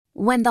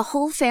When the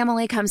whole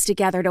family comes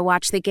together to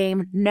watch the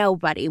game,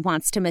 nobody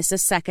wants to miss a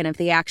second of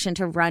the action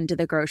to run to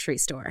the grocery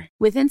store.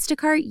 With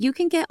Instacart, you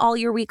can get all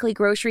your weekly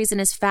groceries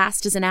in as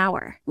fast as an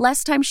hour.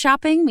 Less time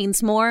shopping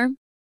means more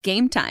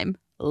game time.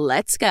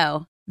 Let's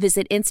go.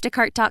 Visit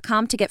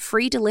instacart.com to get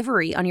free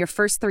delivery on your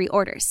first 3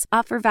 orders.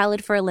 Offer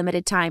valid for a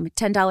limited time.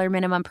 $10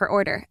 minimum per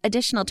order.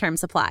 Additional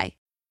terms apply.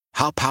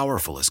 How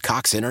powerful is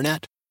Cox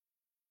Internet?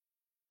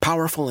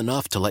 Powerful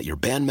enough to let your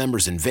band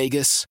members in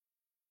Vegas,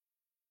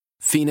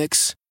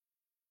 Phoenix,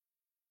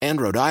 and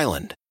Rhode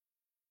Island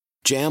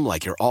jam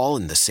like you're all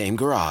in the same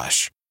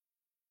garage.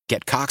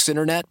 Get Cox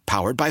Internet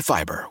powered by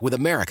fiber with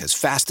America's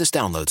fastest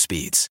download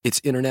speeds.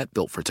 It's internet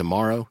built for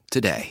tomorrow,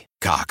 today.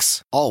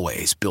 Cox,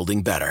 always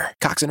building better.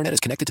 Cox Internet is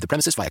connected to the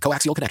premises via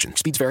coaxial connection.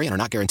 Speeds vary and are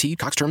not guaranteed.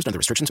 Cox terms and other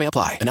restrictions may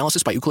apply.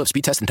 Analysis by Ookla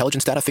Speed Test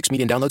Intelligence Data. Fixed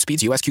median download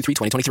speeds. US Q3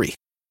 2023.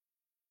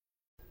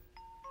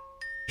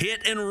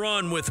 Hit and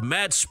Run with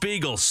Matt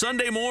Spiegel,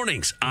 Sunday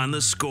mornings on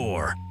The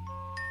Score.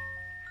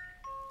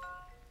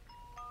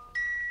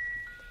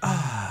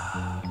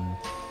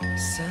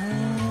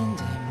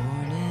 Sunday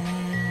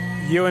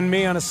morning. You and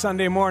me on a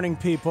Sunday morning,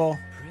 people.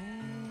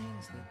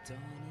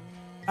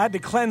 I had to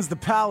cleanse the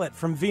palate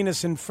from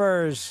Venus in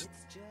Furs,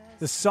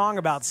 the song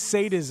about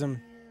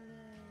sadism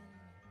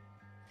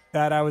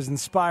that I was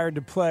inspired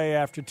to play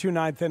after 2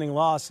 ninth-inning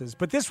losses.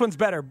 But this one's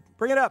better.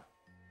 Bring it up.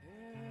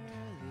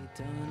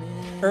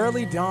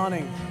 Early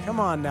dawning. Come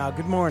on now.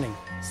 Good morning.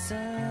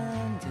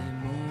 Sunday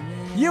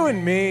morning. You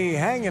and me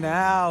hanging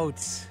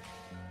out.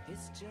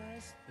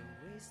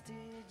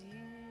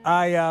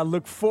 I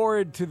look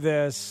forward to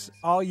this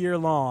all year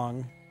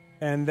long,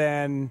 and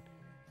then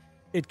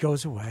it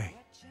goes away.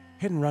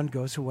 Hit and Run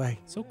goes away.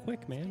 So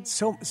quick, man.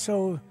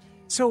 So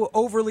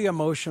overly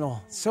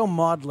emotional. So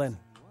maudlin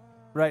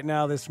right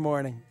now this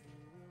morning.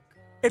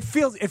 It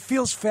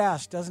feels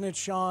fast, doesn't it,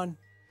 Sean?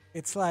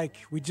 It's like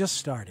we just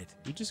started.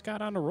 You just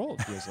got on a roll,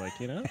 it feels like,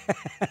 you know?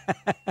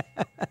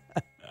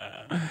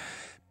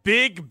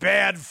 Big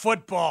bad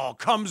football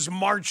comes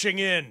marching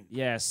in.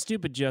 Yeah,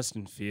 stupid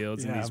Justin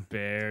Fields and these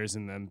Bears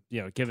and them,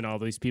 giving all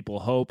these people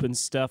hope and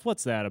stuff.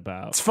 What's that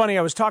about? It's funny.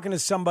 I was talking to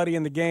somebody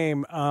in the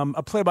game,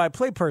 a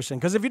play-by-play person,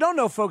 because if you don't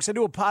know, folks, I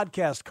do a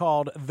podcast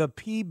called The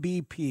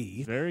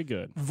PBP. Very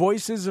good.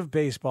 Voices of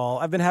Baseball.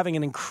 I've been having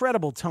an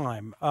incredible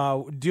time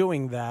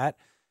doing that.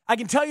 I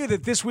can tell you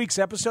that this week's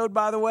episode,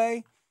 by the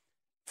way,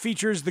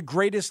 features the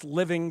greatest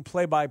living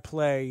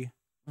play-by-play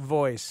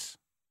voice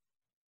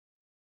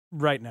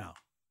right now.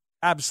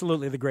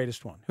 Absolutely the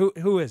greatest one.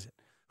 Who is it?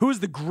 Who is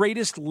the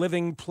greatest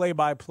living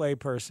play-by-play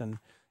person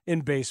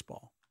in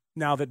baseball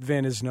now that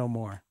Vin is no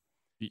more?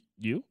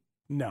 You?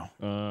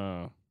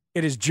 No.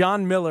 It is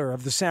John Miller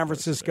of the San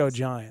Francisco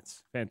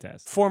Giants.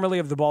 Fantastic. Formerly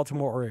of the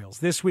Baltimore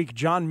Orioles. This week,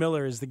 John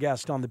Miller is the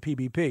guest on the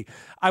PBP.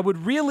 I would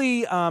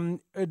really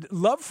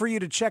love for you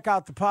to check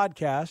out the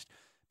podcast,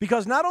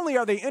 because not only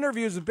are they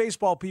interviews with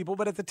baseball people,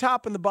 but at the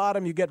top and the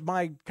bottom, you get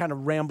my kind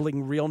of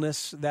rambling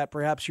realness that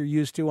perhaps you're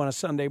used to on a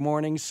Sunday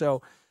morning.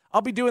 So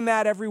I'll be doing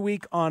that every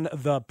week on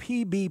the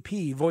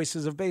PBP,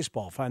 Voices of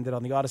Baseball. Find it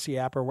on the Odyssey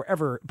app or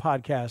wherever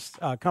podcasts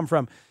come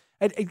from.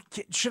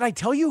 Should I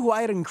tell you who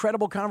I had an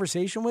incredible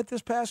conversation with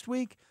this past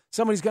week?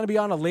 Somebody's going to be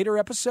on a later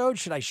episode.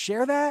 Should I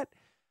share that?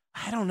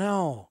 I don't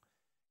know.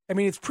 I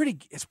mean, it's pretty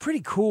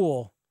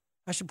cool.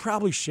 I should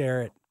probably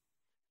share it.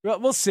 Well,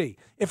 we'll see.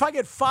 If I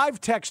get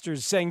 5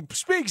 texters saying,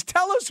 Speaks,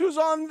 tell us who's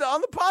on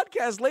the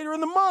podcast later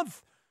in the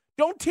month.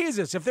 Don't tease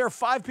us. If there are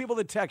 5 people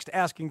that text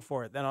asking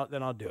for it, then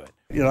I'll do it.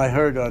 You know, I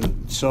heard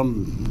on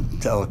some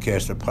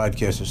telecast or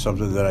podcast or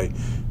something that I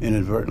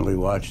inadvertently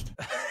watched.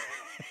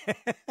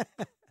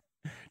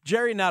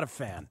 Jerry, not a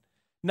fan.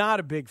 Not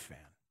a big fan.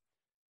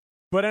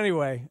 But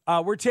anyway,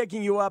 we're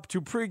taking you up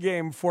to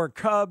pregame for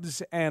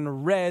Cubs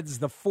and Reds,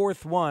 the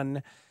 4th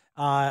one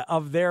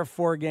of their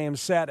 4-game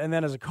set. And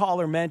then as a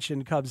caller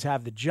mentioned, Cubs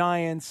have the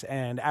Giants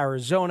and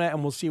Arizona,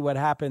 and we'll see what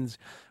happens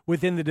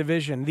within the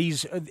division.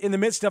 These in the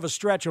midst of a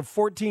stretch of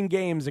 14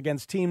 games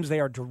against teams they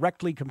are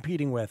directly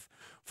competing with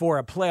for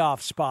a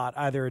playoff spot,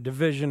 either a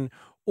division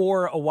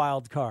or a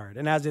wild card.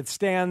 And as it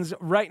stands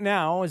right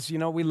now, as you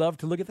know, we love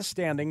to look at the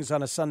standings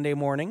on a Sunday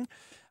morning.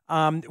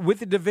 With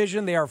the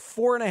division, they are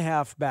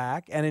 4.5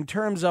 back. And in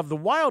terms of the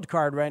wild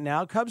card right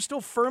now, Cubs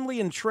still firmly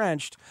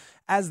entrenched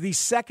as the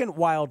 2nd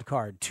wild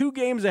card, 2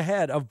 games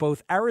ahead of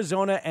both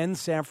Arizona and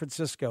San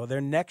Francisco. Their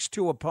next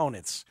 2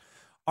 opponents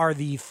are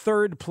the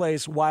 3rd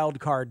place wild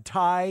card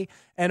tie.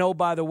 And oh,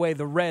 by the way,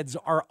 the Reds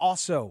are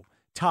also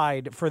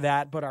tied for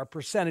that, but are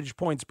percentage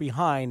points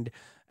behind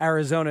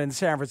Arizona and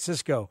San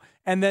Francisco.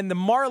 And then the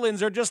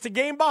Marlins are just a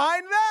game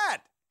behind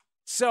that.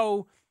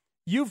 So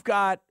you've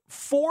got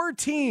 4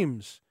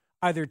 teams,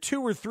 either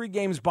 2 or 3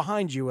 games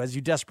behind you as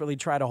you desperately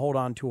try to hold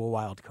on to a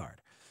wild card.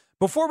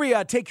 Before we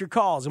take your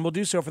calls, and we'll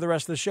do so for the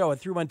rest of the show at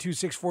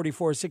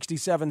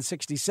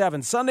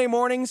 312-644-6767. Sunday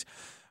mornings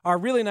are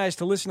really nice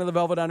to listen to the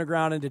Velvet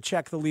Underground and to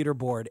check the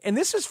leaderboard. And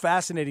this is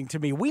fascinating to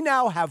me. We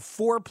now have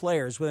 4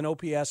 players with an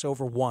OPS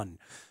over 1.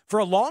 For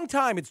a long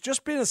time, it's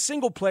just been a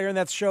single player, and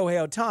that's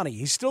Shohei Ohtani.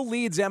 He still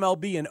leads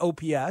MLB in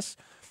OPS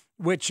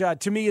which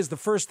to me is the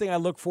first thing I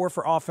look for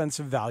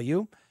offensive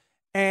value.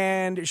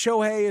 And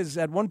Shohei is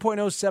at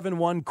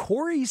 1.071.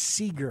 Corey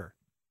Seager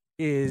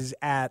is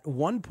at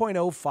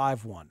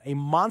 1.051. A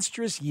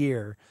monstrous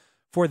year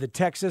for the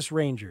Texas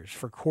Rangers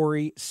for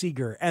Corey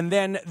Seager. And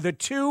then the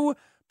two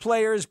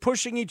players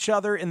pushing each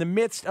other in the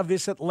midst of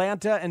this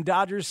Atlanta and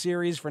Dodgers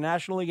series for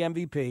National League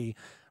MVP,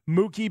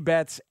 Mookie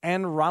Betts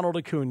and Ronald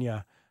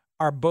Acuna,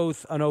 are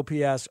both an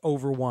OPS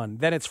over 1.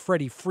 Then it's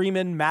Freddie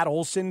Freeman, Matt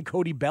Olson,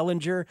 Cody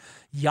Bellinger.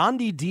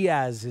 Yandy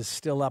Diaz is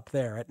still up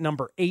there at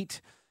number 8.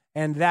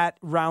 And that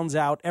rounds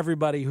out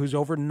everybody who's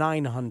over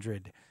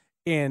 900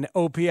 in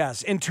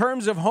OPS. In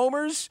terms of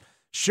homers,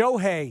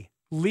 Shohei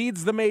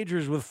leads the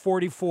majors with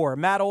 44.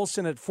 Matt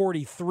Olson at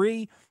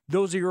 43.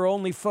 Those are your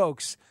only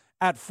folks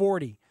at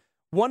 40.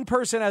 One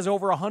person has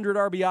over 100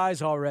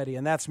 RBIs already,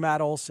 and that's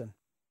Matt Olson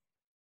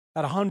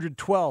at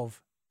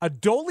 112.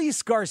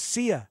 Adolis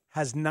Garcia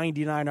has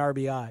 99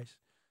 RBIs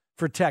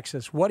for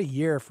Texas. What a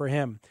year for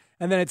him.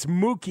 And then it's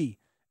Mookie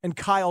and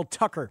Kyle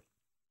Tucker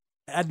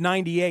at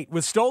 98.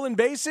 With stolen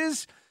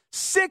bases,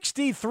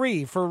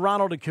 63 for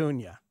Ronald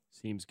Acuna.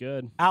 Seems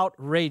good.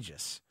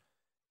 Outrageous.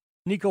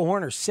 Nico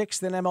Horner,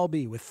 6th in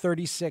MLB with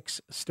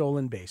 36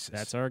 stolen bases.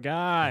 That's our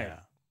guy. Yeah.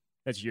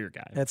 That's your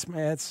guy. That's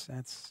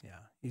yeah.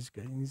 He's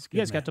good. He's good.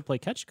 You guys man. got to play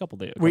catch a couple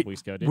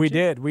weeks ago, didn't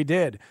you? We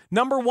did.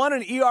 Number 1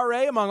 in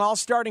ERA among all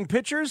starting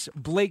pitchers,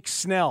 Blake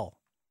Snell.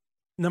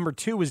 Number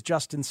 2 is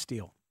Justin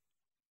Steele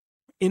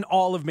in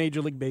all of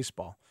Major League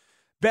Baseball.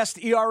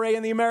 Best ERA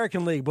in the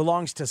American League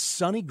belongs to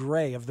Sonny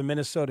Gray of the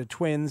Minnesota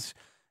Twins.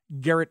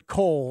 Garrett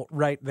Cole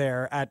right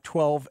there at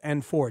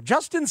 12-4.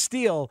 Justin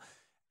Steele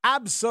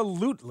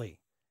absolutely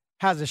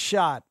has a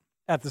shot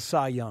at the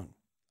Cy Young.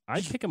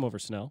 I'd pick him over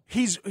Snell.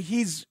 He's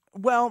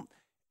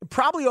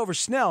probably over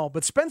Snell,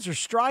 but Spencer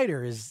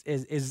Strider is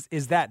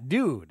that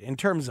dude in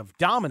terms of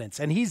dominance,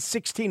 and he's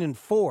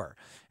 16-4.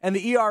 And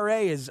the ERA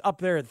is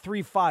up there at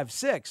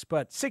 3.56,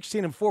 but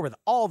 16-4 with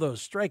all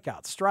those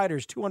strikeouts.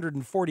 Strider's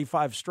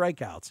 245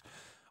 strikeouts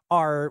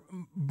are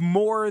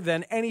more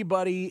than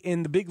anybody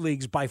in the big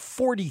leagues by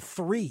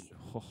 43.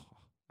 Oh,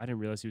 I didn't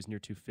realize he was near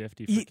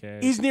 250 for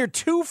Ks. He's near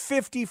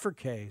 250 for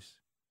Ks.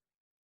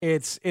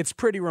 It's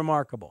pretty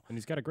remarkable. And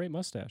he's got a great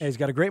mustache. And he's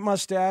got a great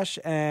mustache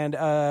and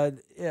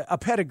a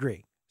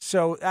pedigree.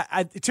 So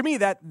to me,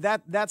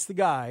 that's the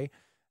guy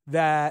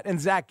that, and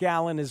Zach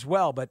Gallen as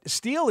well. But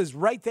Steele is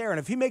right there. And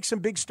if he makes some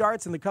big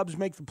starts and the Cubs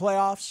make the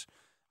playoffs,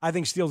 I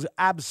think Steele's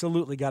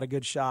absolutely got a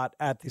good shot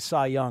at the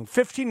Cy Young.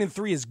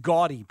 15-3 is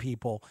gaudy,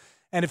 people.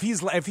 And if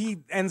he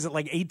ends at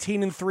like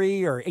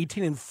 18-3 or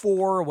 18-4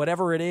 or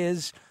whatever it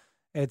is,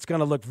 it's going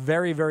to look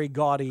very, very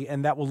gaudy,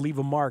 and that will leave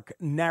a mark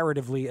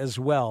narratively as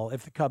well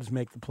if the Cubs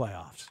make the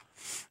playoffs.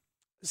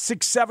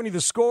 670 the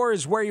score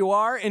is where you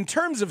are. In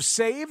terms of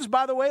saves,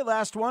 by the way,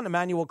 last one,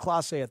 Emmanuel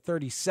Clase at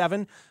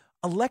 37.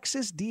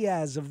 Alexis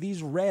Diaz of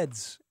these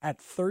Reds at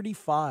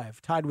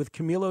 35, tied with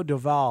Camilo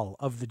Doval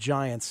of the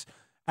Giants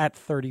at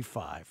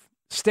 35.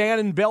 Stan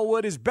in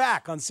Bellwood is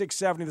back on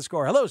 670 the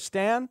score. Hello,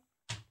 Stan.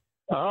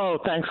 Oh,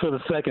 thanks for the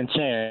second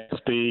chance,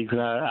 Speaks.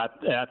 I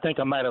think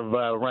I might have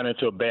run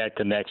into a bad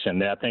connection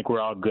there. I think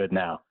we're all good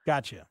now.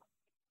 Gotcha.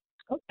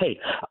 Hey,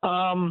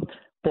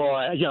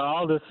 boy,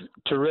 all this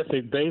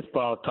terrific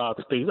baseball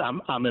talk, Speaks.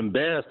 I'm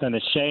embarrassed and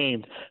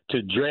ashamed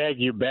to drag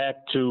you back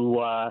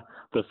to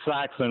the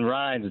Sox and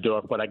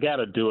Reinsdorf, but I got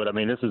to do it. I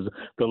mean, this is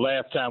the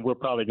last time we're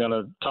probably going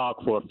to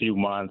talk for a few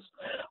months.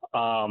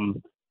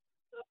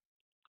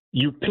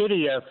 You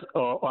pity us,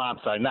 or I'm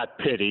sorry, not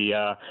pity,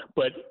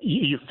 but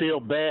you feel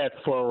bad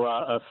for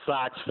us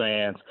Sox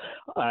fans.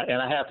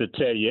 And I have to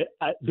tell you,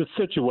 the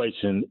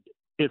situation,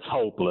 it's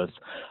hopeless.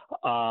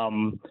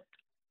 I'm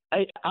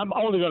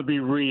only going to be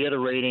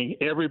reiterating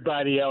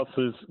everybody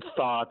else's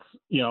thoughts,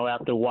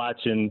 after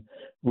watching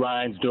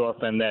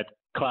Reinsdorf and that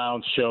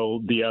clown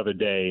show the other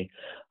day.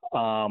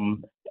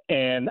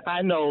 And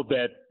I know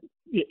that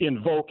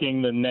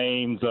invoking the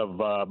names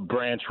of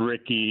Branch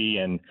Rickey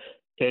and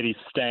Eddie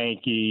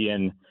Stanky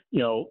and,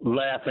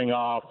 laughing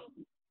off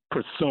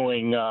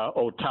pursuing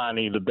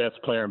Ohtani, the best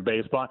player in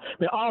baseball. I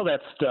mean, all that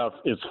stuff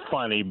is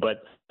funny,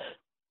 but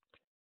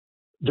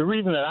the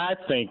reason that I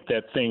think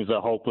that things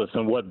are hopeless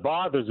and what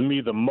bothers me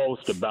the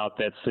most about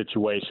that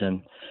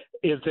situation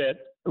is that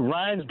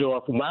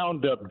Reinsdorf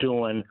wound up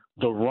doing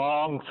the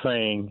wrong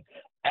thing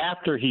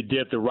after he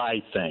did the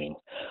right thing.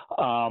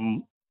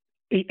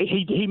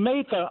 He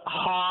made the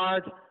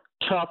hard,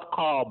 tough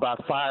call by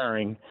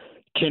firing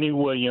Kenny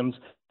Williams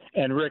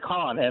and Rick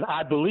Hahn. And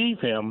I believe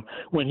him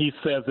when he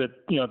says that,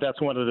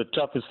 that's one of the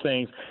toughest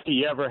things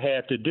he ever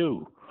had to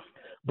do.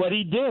 But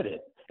he did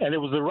it, and it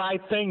was the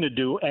right thing to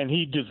do, and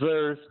he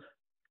deserves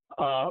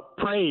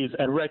praise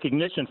and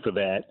recognition for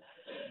that.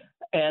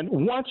 And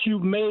once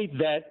you've made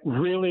that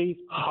really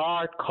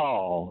hard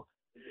call,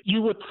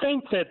 you would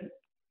think that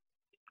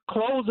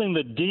closing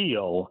the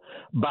deal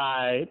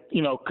by,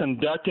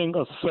 conducting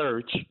a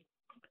search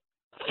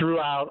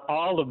throughout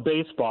all of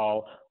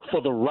baseball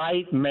for the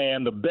right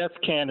man, the best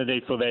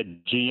candidate for that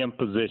GM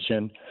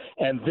position,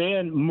 and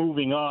then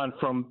moving on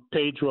from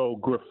Pedro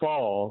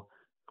Grifol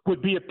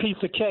would be a piece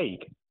of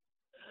cake.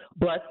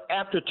 But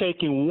after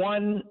taking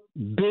one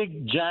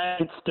big,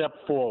 giant step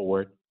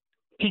forward,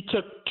 he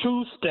took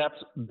 2 steps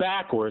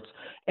backwards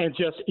and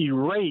just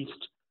erased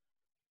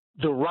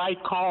the right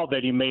call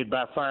that he made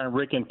by firing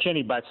Rick and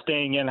Kenny by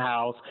staying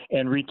in-house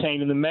and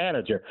retaining the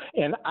manager.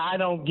 And I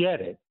don't get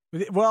it.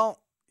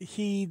 Well,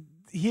 he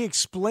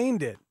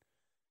explained it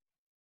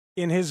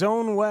in his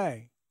own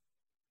way.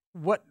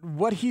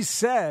 What he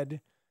said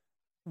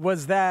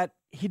was that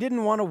he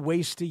didn't want to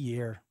waste a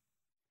year,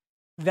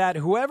 that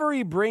whoever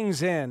he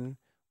brings in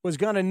was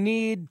going to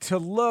need to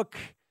look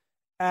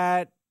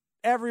at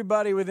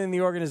everybody within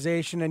the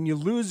organization, and you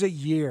lose a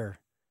year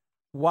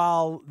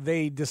while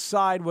they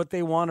decide what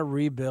they want to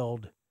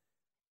rebuild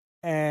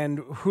and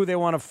who they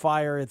want to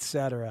fire,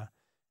 etc.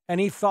 And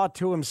he thought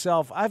to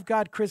himself, I've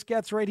got Chris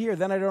Getz right here.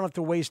 Then I don't have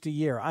to waste a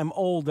year. I'm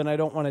old and I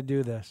don't want to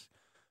do this.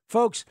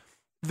 Folks,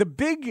 the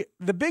big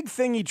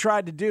thing he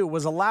tried to do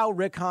was allow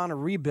Rick Hahn a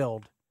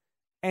rebuild.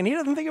 And he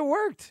doesn't think it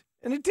worked.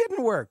 And it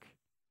didn't work.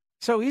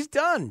 So he's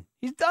done.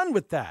 He's done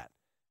with that.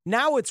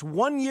 Now it's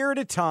 1 year at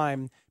a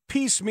time,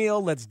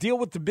 piecemeal. Let's deal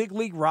with the big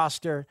league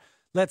roster.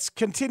 Let's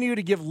continue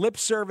to give lip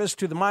service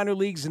to the minor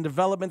leagues and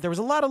development. There was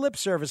a lot of lip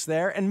service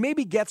there, and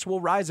maybe Getz will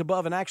rise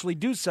above and actually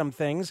do some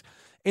things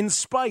in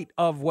spite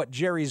of what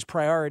Jerry's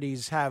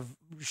priorities have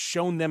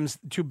shown them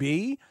to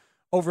be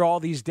over all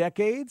these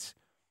decades.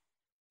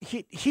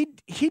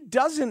 He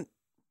doesn't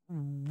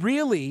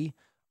really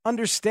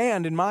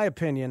understand, in my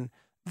opinion,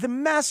 the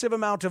massive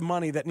amount of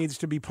money that needs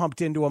to be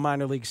pumped into a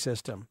minor league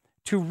system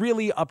to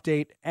really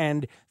update,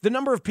 and the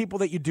number of people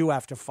that you do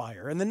have to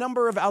fire and the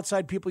number of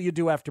outside people you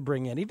do have to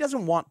bring in. He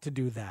doesn't want to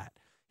do that.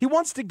 He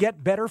wants to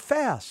get better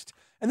fast.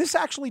 And this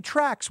actually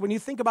tracks when you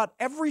think about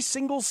every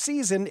single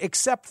season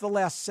except the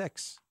last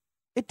 6.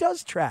 It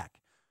does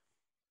track.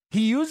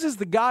 He uses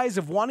the guise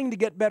of wanting to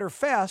get better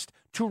fast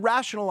to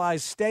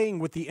rationalize staying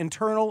with the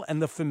internal and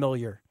the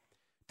familiar.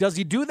 Does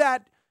he do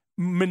that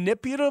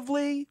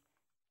manipulatively?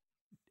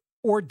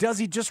 Or does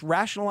he just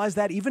rationalize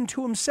that even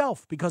to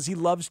himself because he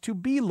loves to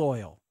be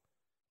loyal,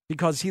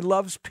 because he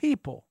loves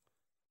people?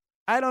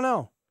 I don't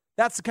know.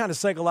 That's the kind of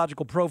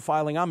psychological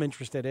profiling I'm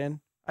interested in.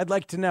 I'd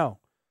like to know,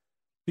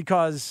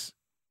 because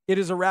it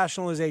is a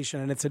rationalization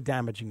and it's a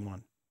damaging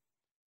one.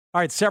 All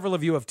right, several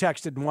of you have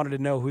texted and wanted to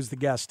know who's the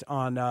guest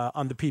on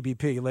the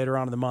PBP later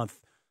on in the month.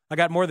 I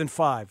got more than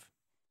 5,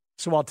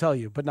 so I'll tell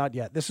you, but not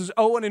yet. This is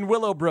Owen in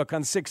Willowbrook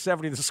on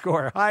 670 The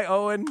Score. Hi,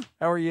 Owen.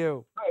 How are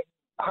you?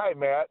 Hi,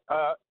 Matt.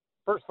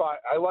 First of all,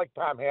 I like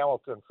Tom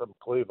Hamilton from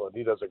Cleveland.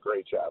 He does a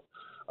great job.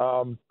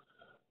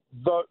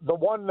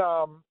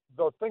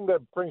 The thing that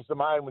brings to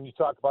mind when you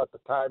talk about the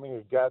timing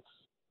of Getz,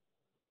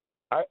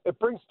 it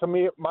brings to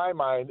me my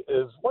mind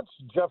is what's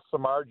Jeff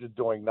Samardzija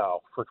doing now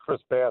for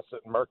Chris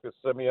Bassett and Marcus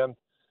Semien,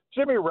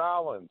 Jimmy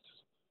Rollins,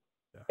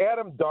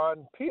 Adam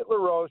Dunn, Pete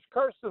LaRoche,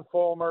 Carson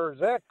Fulmer,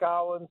 Zach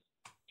Collins,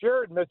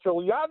 Jared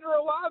Mitchell, Yonder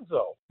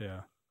Alonso.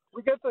 Yeah.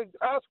 We get the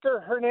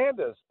Oscar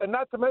Hernandez, and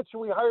not to mention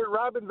we hired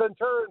Robin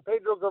Ventura and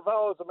Pedro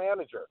Gravel as a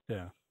manager.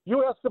 Yeah.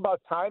 You asked about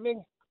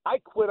timing. I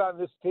quit on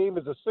this team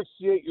as a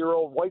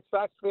 68-year-old White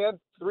Sox fan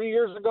 3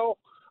 years ago.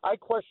 I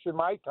question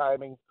my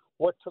timing.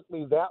 What took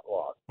me that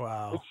long?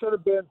 Wow. It should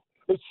have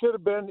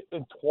been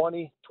in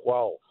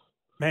 2012.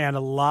 Man,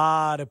 a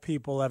lot of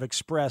people have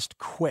expressed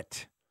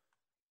quit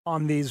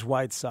on these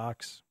White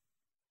Sox,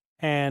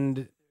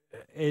 and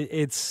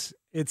it's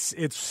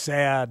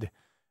sad.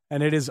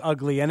 And it is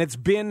ugly, and it's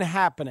been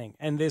happening.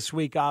 And this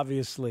week,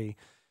 obviously,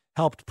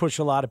 helped push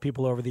a lot of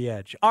people over the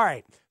edge. All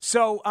right,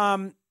 so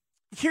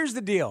here's the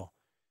deal.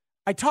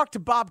 I talked to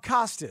Bob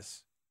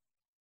Costas,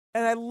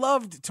 and I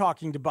loved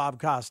talking to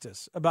Bob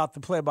Costas about the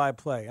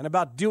play-by-play and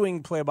about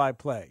doing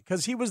play-by-play,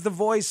 because he was the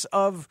voice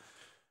of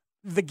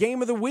the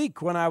game of the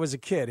week when I was a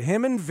kid.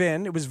 Him and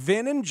Vin. It was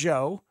Vin and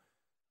Joe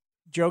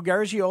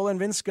Garagiola and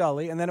Vin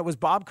Scully, and then it was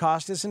Bob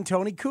Costas and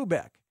Tony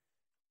Kubek.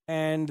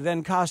 And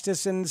then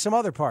Costas and some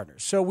other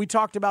partners. So we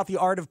talked about the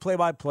art of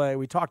play-by-play.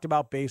 We talked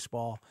about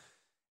baseball.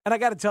 And I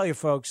got to tell you,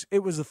 folks, it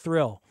was a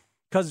thrill.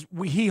 Because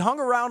he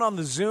hung around on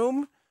the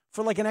Zoom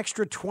for like an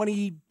extra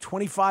 20,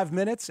 25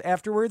 minutes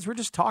afterwards. We're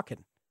just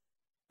talking.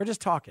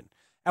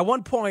 At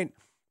one point,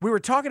 we were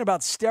talking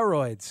about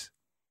steroids.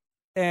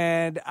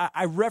 And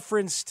I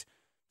referenced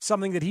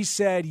something that he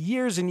said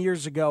years and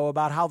years ago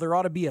about how there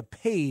ought to be a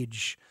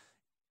page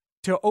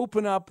to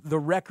open up the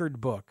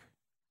record book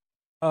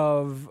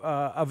of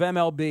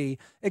MLB,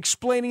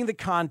 explaining the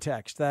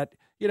context that,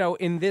 you know,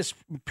 in this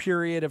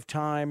period of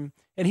time,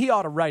 and he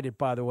ought to write it,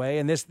 by the way,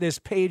 and this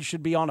page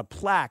should be on a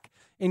plaque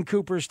in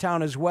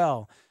Cooperstown as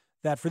well,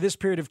 that for this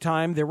period of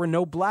time, there were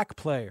no black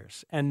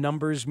players, and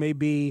numbers may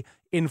be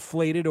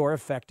inflated or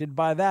affected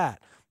by that.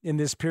 In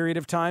this period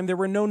of time, there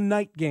were no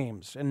night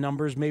games, and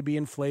numbers may be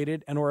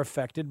inflated and or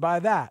affected by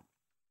that.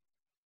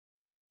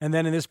 And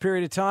then in this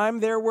period of time,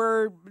 there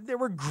were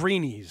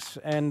greenies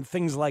and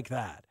things like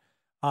that.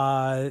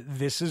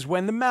 This is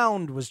when the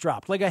mound was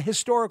dropped, like a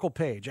historical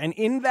page. And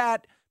in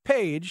that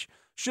page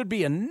should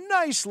be a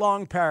nice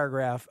long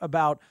paragraph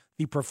about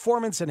the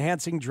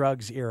performance-enhancing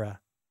drugs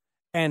era.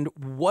 and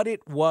what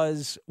it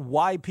was,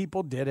 why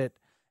people did it,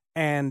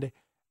 and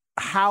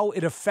how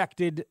it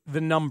affected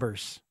the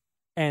numbers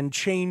and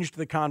changed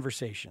the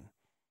conversation.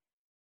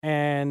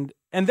 And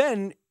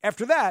then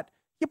after that,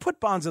 you put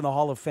Bonds in the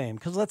Hall of Fame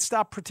because let's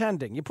stop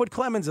pretending. You put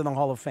Clemens in the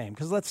Hall of Fame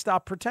because let's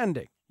stop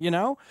pretending, you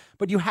know?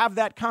 But you have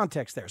that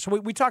context there. So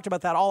we talked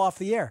about that all off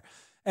the air.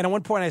 And at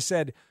one point I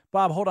said,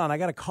 Bob, hold on, I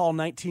got to call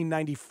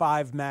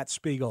 1995 Matt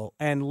Spiegel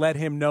and let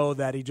him know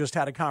that he just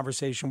had a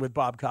conversation with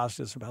Bob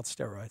Costas about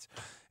steroids.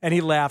 And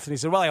he laughed and he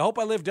said, well, I hope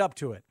I lived up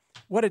to it.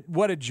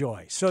 What a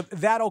joy. So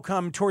that'll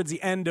come towards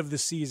the end of the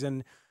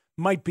season.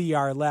 Might be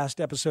our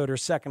last episode or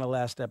second to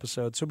last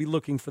episode. So be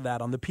looking for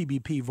that on the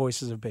PBP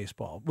Voices of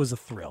Baseball. It was a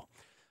thrill.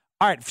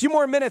 All right, a few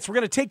more minutes. We're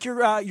going to take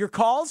your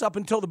calls up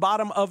until the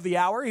bottom of the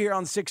hour here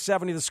on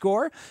 670 The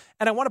Score.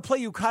 And I want to play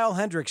you Kyle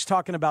Hendricks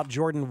talking about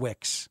Jordan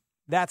Wicks.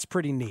 That's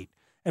pretty neat.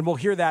 And we'll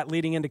hear that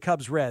leading into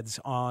Cubs-Reds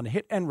on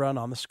Hit and Run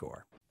on The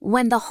Score.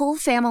 When the whole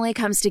family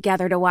comes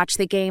together to watch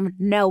the game,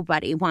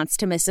 nobody wants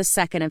to miss a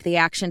second of the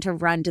action to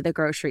run to the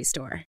grocery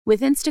store.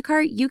 With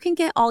Instacart, you can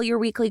get all your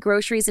weekly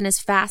groceries in as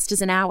fast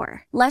as an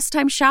hour. Less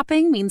time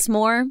shopping means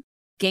more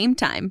game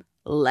time.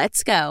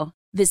 Let's go.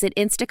 Visit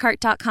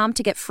instacart.com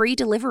to get free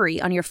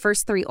delivery on your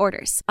first 3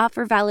 orders.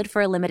 Offer valid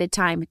for a limited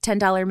time.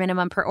 $10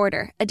 minimum per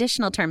order.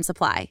 Additional terms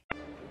apply.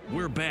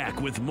 We're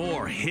back with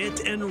more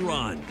Hit and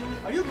Run.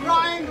 Are you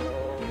crying?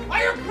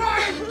 Are you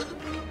crying?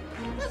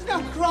 There's no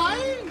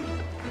crying.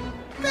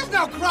 There's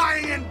no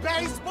crying in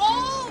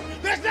baseball.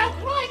 There's no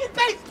crying in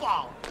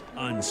baseball.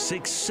 On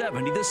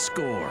 670 The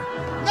Score.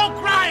 No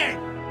crying.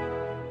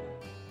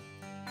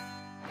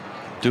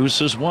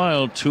 Deuce is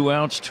wild. 2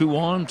 outs, 2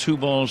 on, 2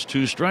 balls,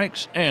 2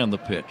 strikes, and the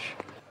pitch.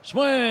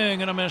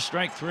 Swing and a miss,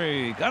 strike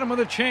 3. Got him with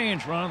a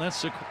change, Ron.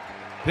 That's the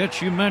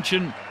pitch you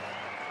mentioned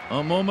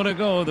a moment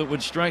ago that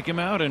would strike him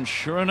out, and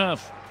sure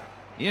enough,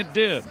 it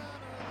did.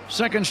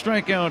 Second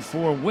strikeout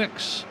for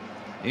Wicks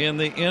in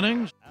the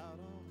innings. Out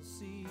on the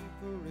sea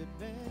for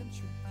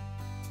adventure,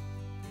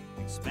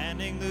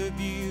 expanding the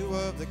view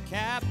of the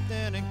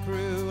captain and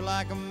crew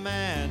like a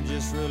man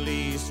just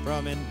released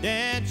from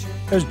indenture.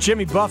 There's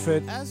Jimmy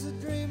Buffett, As a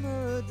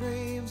dreamer of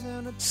dreams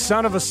and a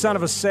son of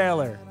a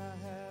sailor.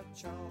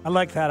 I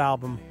like that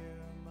album.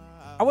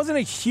 I wasn't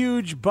a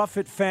huge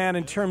Buffett fan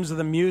in terms of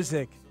the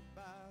music.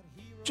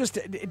 Just,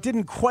 it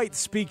didn't quite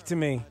speak to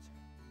me.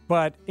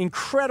 But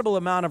incredible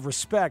amount of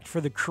respect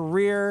for the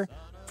career,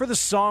 for the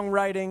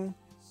songwriting,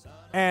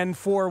 and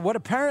for what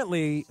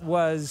apparently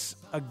was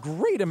a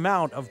great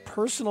amount of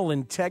personal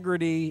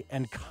integrity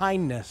and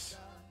kindness.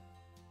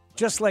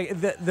 Just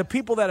like the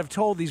people that have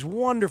told these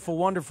wonderful,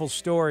 wonderful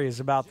stories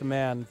about the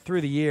man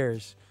through the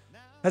years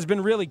has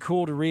been really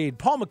cool to read.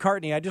 Paul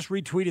McCartney, I just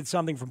retweeted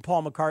something from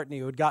Paul McCartney,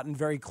 who had gotten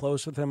very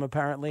close with him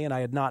apparently, and I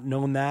had not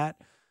known that.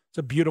 It's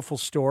a beautiful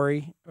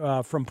story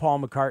from Paul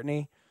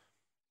McCartney.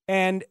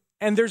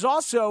 And there's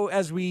also,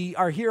 as we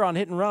are here on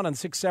Hit and Run on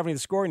 670 The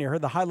Score, and you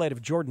heard the highlight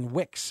of Jordan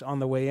Wicks on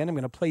the way in. I'm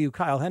going to play you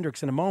Kyle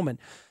Hendricks in a moment.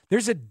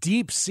 There's a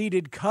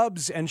deep-seated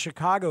Cubs and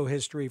Chicago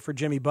history for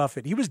Jimmy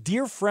Buffett. He was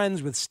dear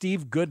friends with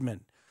Steve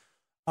Goodman,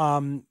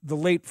 the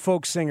late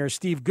folk singer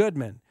Steve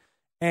Goodman.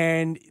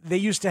 And they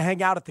used to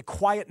hang out at the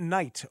Quiet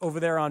Night over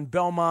there on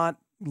Belmont,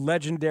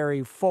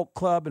 legendary folk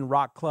club and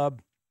rock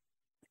club.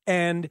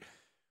 And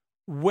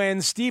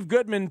when Steve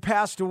Goodman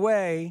passed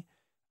away,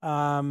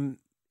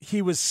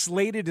 he was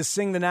slated to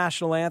sing the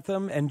national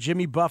anthem, and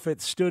Jimmy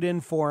Buffett stood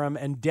in for him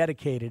and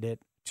dedicated it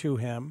to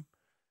him,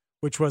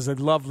 which was a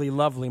lovely,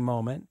 lovely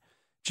moment.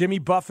 Jimmy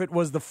Buffett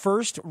was the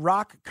first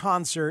rock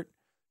concert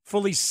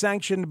fully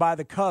sanctioned by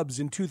the Cubs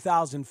in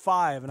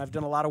 2005, and I've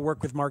done a lot of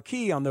work with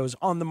Marquee on those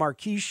On the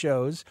Marquee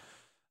shows.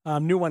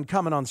 New one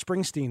coming on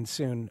Springsteen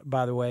soon,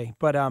 by the way.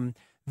 But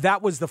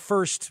that was the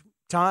first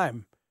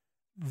time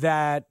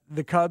that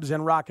the Cubs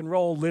and rock and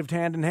roll lived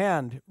hand in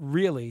hand,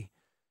 really,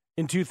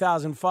 in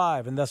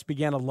 2005, and thus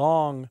began a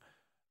long,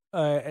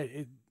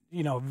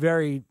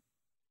 very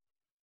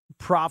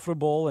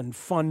profitable and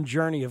fun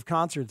journey of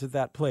concerts at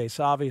that place,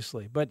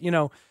 obviously. But,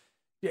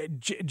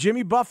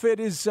 Jimmy Buffett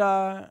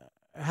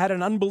had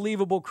an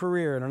unbelievable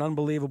career and an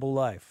unbelievable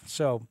life.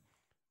 So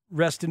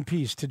rest in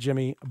peace to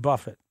Jimmy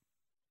Buffett.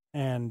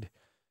 And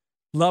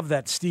love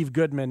that Steve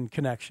Goodman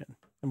connection.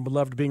 And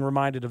loved being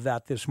reminded of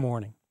that this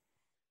morning.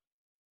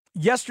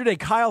 Yesterday,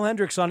 Kyle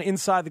Hendricks on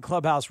Inside the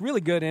Clubhouse. Really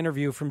good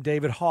interview from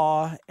David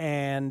Haw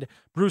and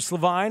Bruce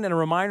Levine. And a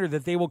reminder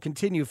that they will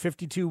continue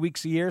 52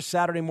 weeks a year.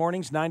 Saturday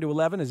mornings, 9 to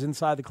 11 is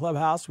Inside the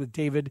Clubhouse with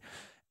David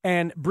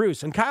and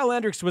Bruce. And Kyle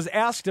Hendricks was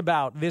asked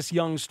about this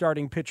young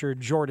starting pitcher,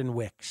 Jordan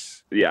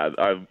Wicks. Yeah,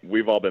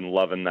 we've all been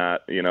loving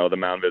that, the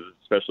mound visits,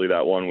 especially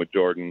that one with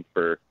Jordan,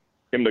 for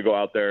him to go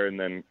out there and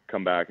then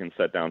come back and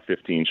set down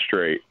 15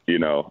 straight,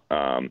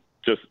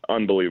 just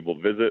unbelievable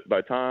visit by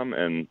Tom.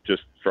 And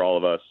just for all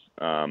of us,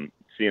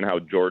 seeing how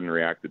Jordan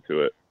reacted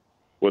to it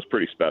was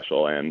pretty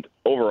special. And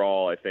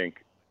overall, I think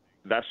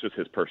that's just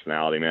his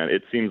personality, man.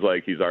 It seems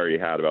like he's already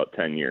had about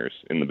 10 years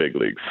in the big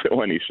leagues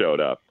when he showed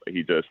up.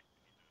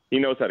 He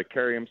knows how to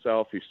carry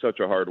himself. He's such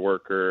a hard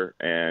worker,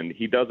 and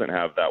he doesn't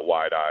have that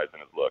wide eyes in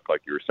his look,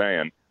 like you were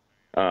saying.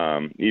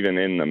 even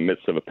in the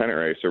midst of a pennant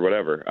race or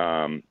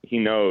whatever. He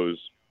knows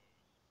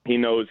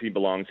he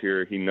belongs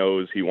here. He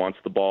knows he wants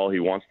the ball. He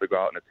wants to go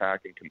out and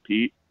attack and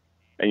compete.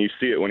 And you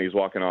see it when he's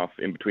walking off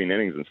in between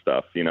innings and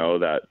stuff,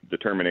 that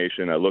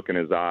determination, that look in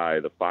his eye,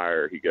 the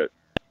fire.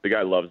 The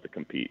guy loves to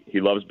compete. He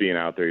loves being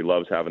out there. He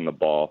loves having the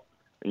ball.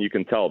 And you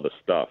can tell the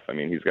stuff. I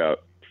mean, he's got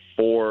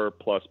 4+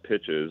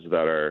 pitches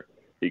that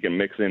he can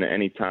mix in at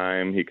any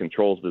time. He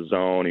controls the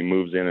zone. He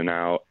moves in and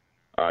out.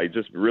 He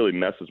just really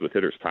messes with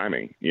hitters'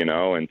 timing,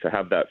 and to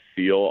have that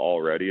feel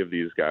already of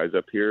these guys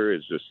up here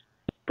is just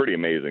pretty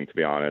amazing, to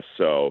be honest.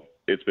 So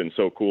it's been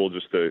so cool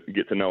just to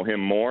get to know him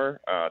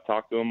more,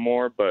 talk to him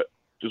more, but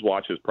just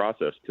watch his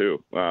process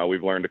too.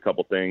 We've learned a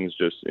couple things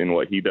just in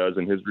what he does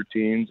in his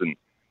routines and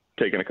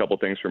taken a couple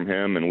things from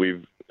him, and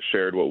we've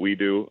shared what we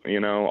do,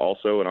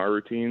 also in our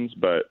routines.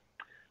 But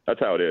that's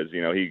how it is.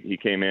 He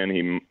came in,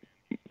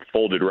 he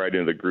folded right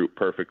into the group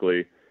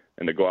perfectly,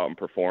 and to go out and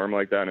perform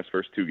like that in his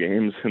first 2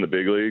 games in the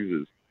big leagues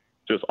is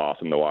just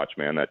awesome to watch,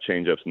 man. That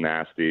changeup's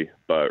nasty,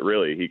 but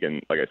really he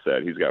can, like I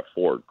said, he's got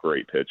 4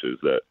 great pitches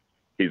that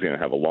he's going to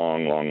have a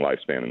long, long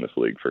lifespan in this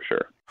league for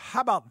sure. How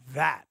about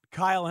that?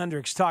 Kyle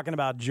Hendricks talking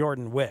about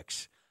Jordan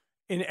Wicks.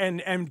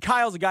 And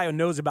Kyle's a guy who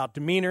knows about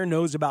demeanor,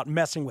 knows about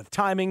messing with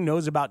timing,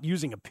 knows about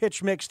using a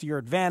pitch mix to your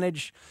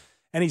advantage,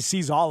 and he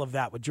sees all of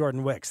that with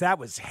Jordan Wicks. That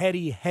was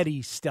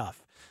heady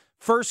stuff.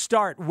 First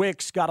start,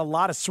 Wicks got a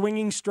lot of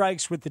swinging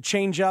strikes with the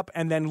changeup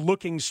and then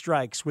looking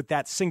strikes with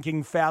that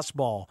sinking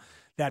fastball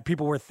that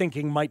people were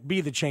thinking might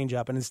be the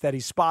changeup, and instead he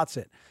spots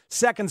it.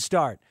 Second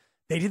start,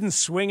 they didn't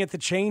swing at the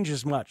change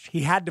as much.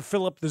 He had to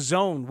fill up the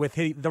zone with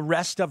the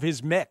rest of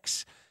his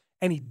mix,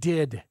 and he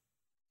did.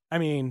 I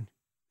mean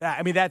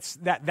that's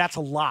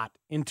a lot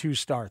in 2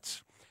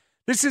 starts.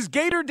 This is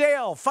Gator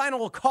Dale,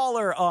 final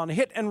caller on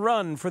Hit and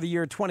Run for the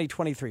year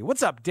 2023.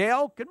 What's up,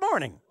 Dale? Good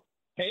morning.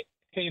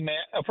 Hey,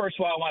 Matt. First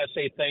of all, I want to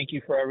say thank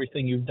you for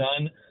everything you've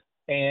done.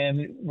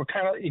 And you're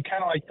kind of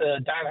like the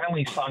Don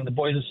Henley song, "The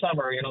Boys of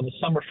Summer." The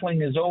summer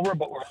fling is over,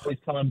 but we're always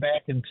coming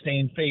back and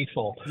staying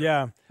faithful.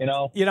 Yeah.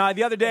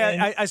 The other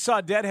day I saw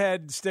a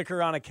Deadhead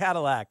sticker on a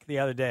Cadillac the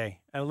other day,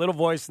 and a little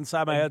voice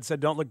inside my head said,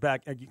 "Don't look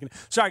back."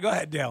 Sorry, go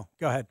ahead, Dale.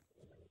 Go ahead.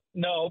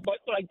 No, but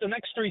like the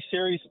next 3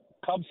 series,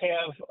 Cubs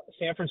have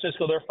San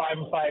Francisco. They're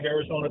 5-5.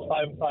 Arizona's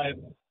 5-5.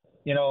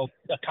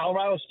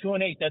 Colorado's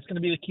 2-8. That's going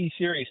to be the key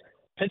series.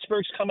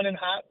 Pittsburgh's coming in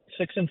hot,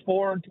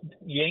 6-4.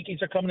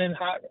 Yankees are coming in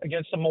hot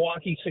against the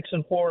Milwaukee,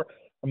 6-4.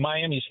 And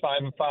Miami's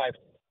 5-5.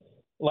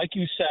 Like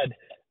you said,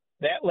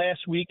 that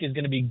last week is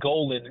going to be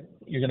golden.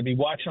 You're going to be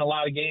watching a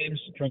lot of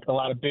games, drinking a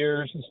lot of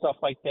beers and stuff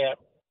like that.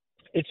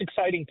 It's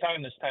exciting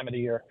time this time of the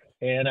year,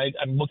 and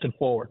I'm looking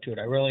forward to it.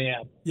 I really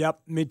am.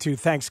 Yep, me too.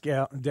 Thanks,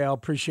 Dale.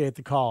 Appreciate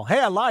the call. Hey,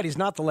 I lied. He's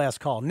not the last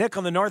call. Nick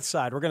on the north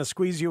side. We're going to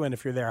squeeze you in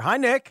if you're there. Hi,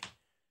 Nick.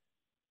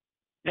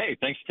 Hey,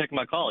 thanks for taking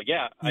my call.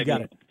 Yeah, I've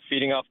been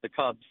feeding off the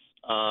Cubs.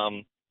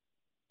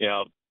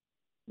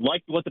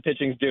 Like what the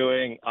pitching's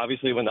doing.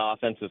 Obviously, when the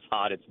offense is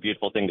hot, it's a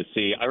beautiful thing to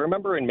see. I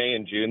remember in May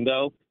and June,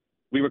 though,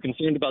 we were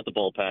concerned about the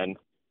bullpen.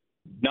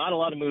 Not a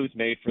lot of moves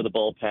made for the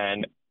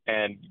bullpen.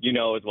 And you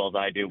know as well as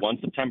I do, once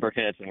September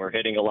hits and we're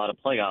hitting a lot of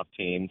playoff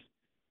teams,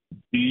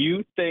 do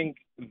you think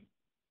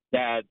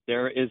that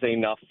there is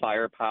enough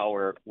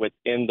firepower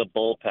within the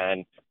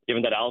bullpen,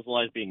 given that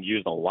Alzolay is being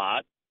used a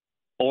lot?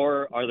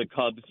 Or are the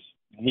Cubs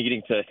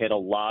needing to hit a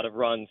lot of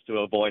runs to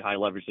avoid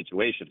high-leverage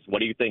situations? What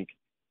do you think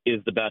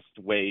is the best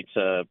way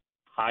to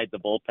hide the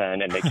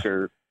bullpen and make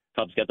sure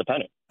Cubs get the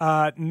pennant?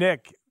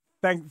 Nick,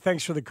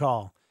 thanks for the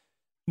call.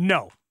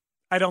 No,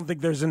 I don't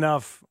think there's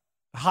enough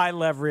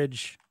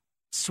high-leverage,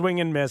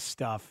 swing-and-miss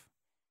stuff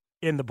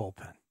in the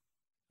bullpen.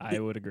 I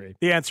would agree.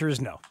 The answer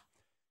is no.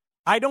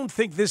 I don't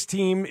think this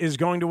team is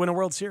going to win a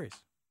World Series.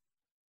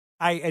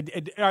 Are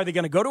they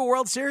going to go to a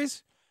World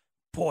Series?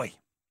 Boy,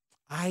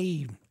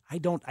 I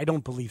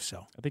don't believe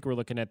so. I think we're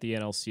looking at the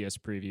NLCS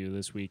preview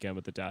this weekend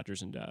with the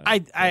Dodgers and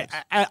Dodgers.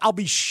 I'll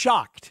be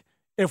shocked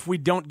if we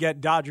don't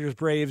get Dodgers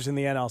Braves in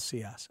the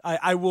NLCS.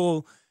 I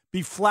will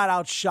be flat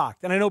out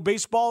shocked. And I know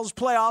baseball's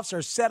playoffs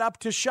are set up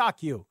to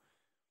shock you.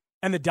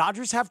 And the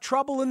Dodgers have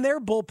trouble in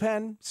their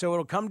bullpen, so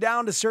it'll come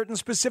down to certain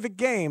specific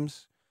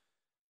games.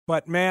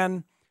 But,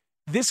 man,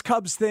 this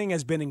Cubs thing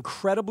has been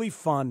incredibly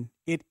fun.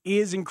 It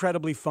is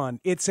incredibly fun.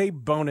 It's a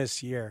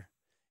bonus year.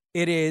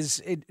 It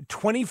is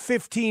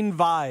 2015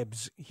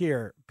 vibes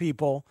here,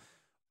 people,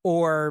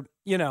 or,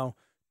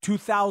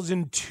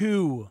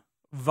 2002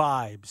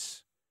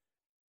 vibes,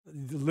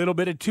 a little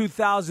bit of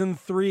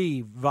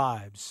 2003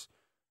 vibes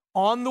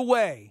on the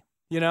way,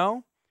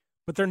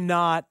 but they're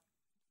not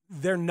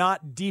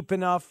deep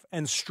enough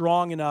and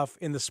strong enough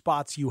in the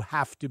spots you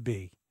have to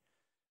be.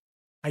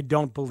 I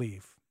don't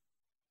believe.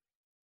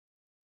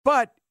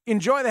 But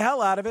enjoy the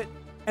hell out of it,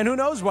 and who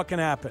knows what can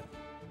happen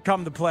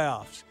come the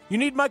playoffs. You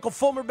need Michael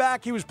Fulmer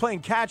back. He was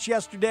playing catch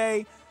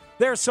yesterday.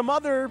 There are some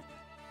other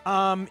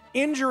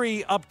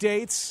injury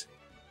updates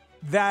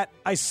that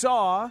I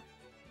saw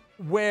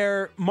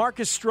where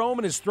Marcus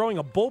Stroman is throwing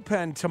a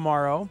bullpen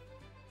tomorrow.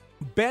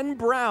 Ben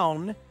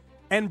Brown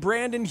and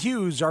Brandon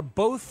Hughes are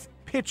both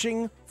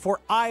pitching for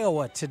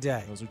Iowa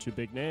today. Those are two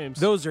big names.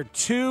 Those are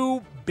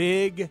two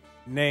big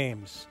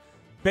names.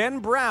 Ben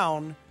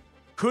Brown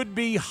could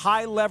be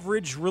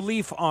high-leverage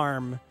relief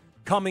arm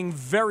coming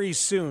very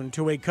soon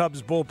to a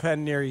Cubs bullpen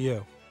near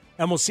you.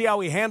 And we'll see how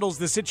he handles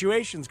the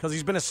situations because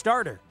he's been a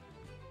starter.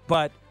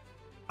 But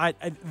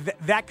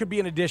that could be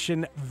an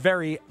addition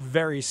very,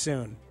 very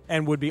soon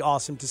and would be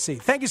awesome to see.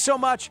 Thank you so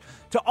much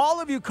to all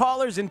of you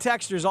callers and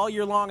texters all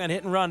year long on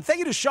Hit and Run. Thank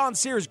you to Sean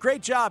Sears.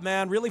 Great job,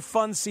 man. Really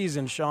fun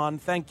season, Sean.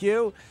 Thank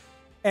you.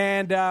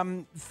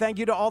 And thank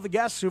you to all the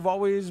guests who've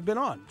always been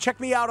on. Check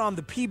me out on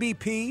the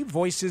PBP,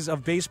 Voices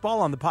of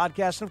Baseball, on the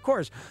podcast, and, of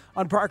course,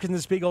 on Parkins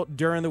and Spiegel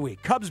during the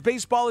week. Cubs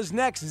baseball is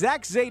next.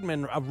 Zach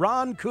Zaidman,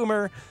 Ron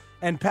Coomer,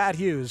 and Pat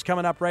Hughes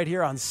coming up right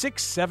here on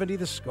 670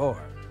 The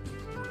Score.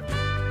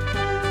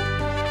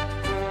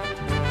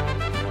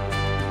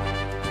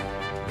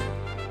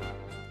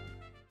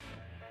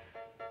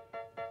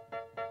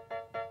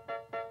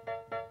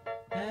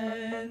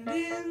 And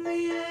in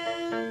the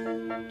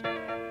end,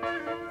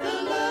 the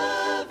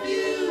love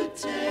you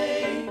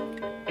take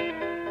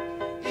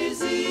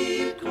is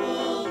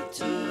equal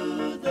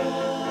to the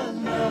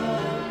love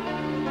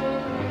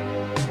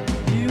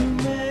you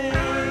make.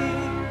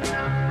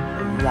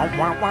 Wow,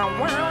 wow, wow,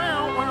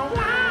 wow, wow,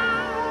 wow.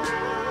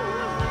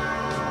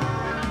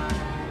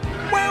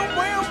 Well,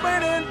 well,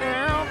 down,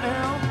 down,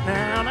 down,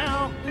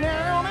 down,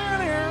 down.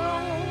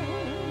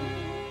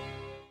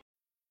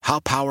 How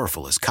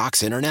powerful is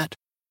Cox Internet?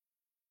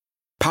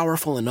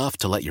 Powerful enough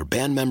to let your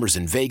band members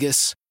in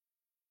Vegas,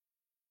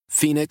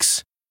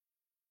 Phoenix,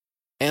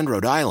 and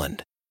Rhode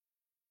Island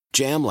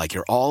jam like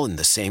you're all in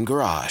the same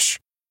garage.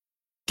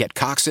 Get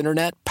Cox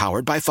Internet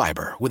powered by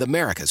fiber with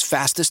America's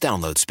fastest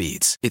download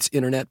speeds. It's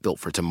internet built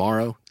for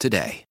tomorrow,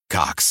 today.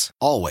 Cox,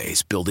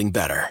 always building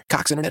better.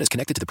 Cox Internet is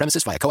connected to the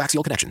premises via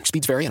coaxial connection.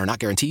 Speeds vary and are not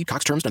guaranteed.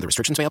 Cox terms and other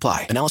restrictions may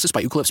apply. Analysis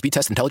by Ookla Speed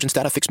Test Intelligence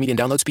Data. Fixed median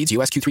download speeds.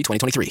 US Q3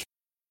 2023.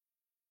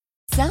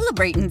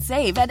 Celebrate and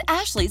save at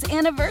Ashley's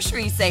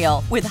Anniversary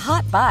Sale. With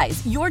Hot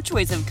Buys, your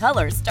choice of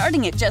colors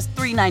starting at just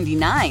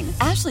 $3.99.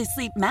 Ashley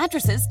Sleep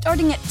mattresses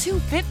starting at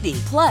 $2.50.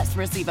 Plus,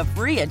 receive a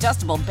free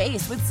adjustable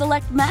base with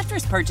select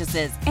mattress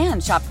purchases.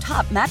 And shop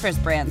top mattress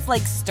brands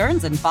like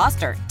Stearns &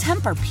 Foster,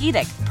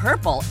 Tempur-Pedic,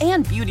 Purple,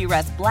 and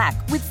Beautyrest Black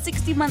with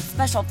 60-month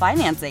special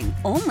financing.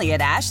 Only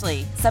at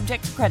Ashley.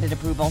 Subject to credit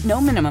approval. No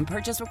minimum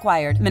purchase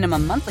required.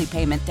 Minimum monthly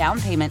payment,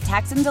 down payment,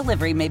 tax, and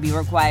delivery may be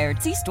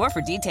required. See store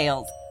for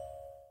details.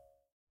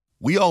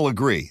 We all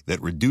agree that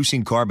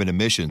reducing carbon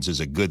emissions is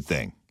a good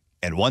thing.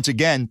 And once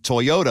again,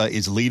 Toyota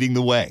is leading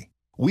the way.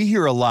 We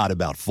hear a lot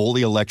about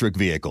fully electric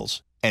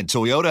vehicles, and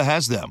Toyota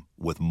has them,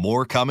 with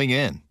more coming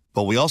in.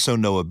 But we also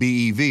know a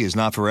BEV is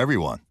not for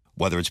everyone,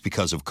 whether it's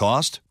because of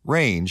cost,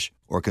 range,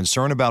 or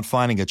concern about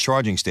finding a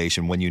charging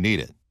station when you need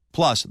it.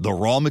 Plus, the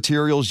raw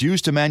materials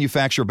used to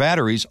manufacture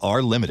batteries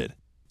are limited.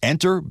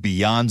 Enter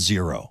Beyond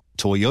Zero,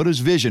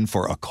 Toyota's vision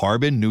for a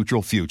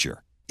carbon-neutral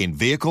future. In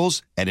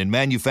vehicles and in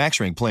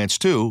manufacturing plants,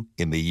 too,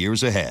 in the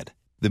years ahead.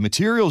 The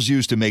materials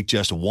used to make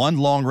just one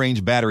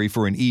long-range battery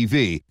for an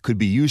EV could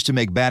be used to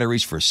make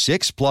batteries for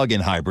 6 plug-in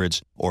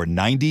hybrids or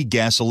 90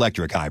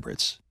 gas-electric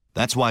hybrids.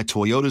 That's why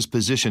Toyota's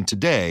position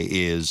today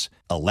is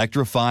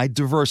electrified,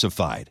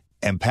 diversified,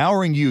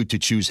 empowering you to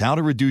choose how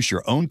to reduce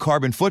your own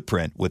carbon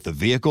footprint with the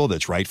vehicle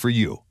that's right for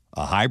you,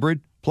 a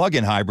hybrid,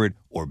 plug-in hybrid,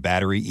 or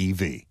battery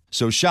EV.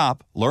 So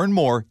shop, learn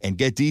more, and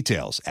get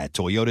details at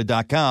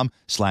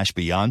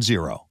toyota.com/beyond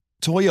zero.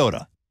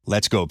 Toyota,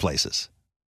 let's go places.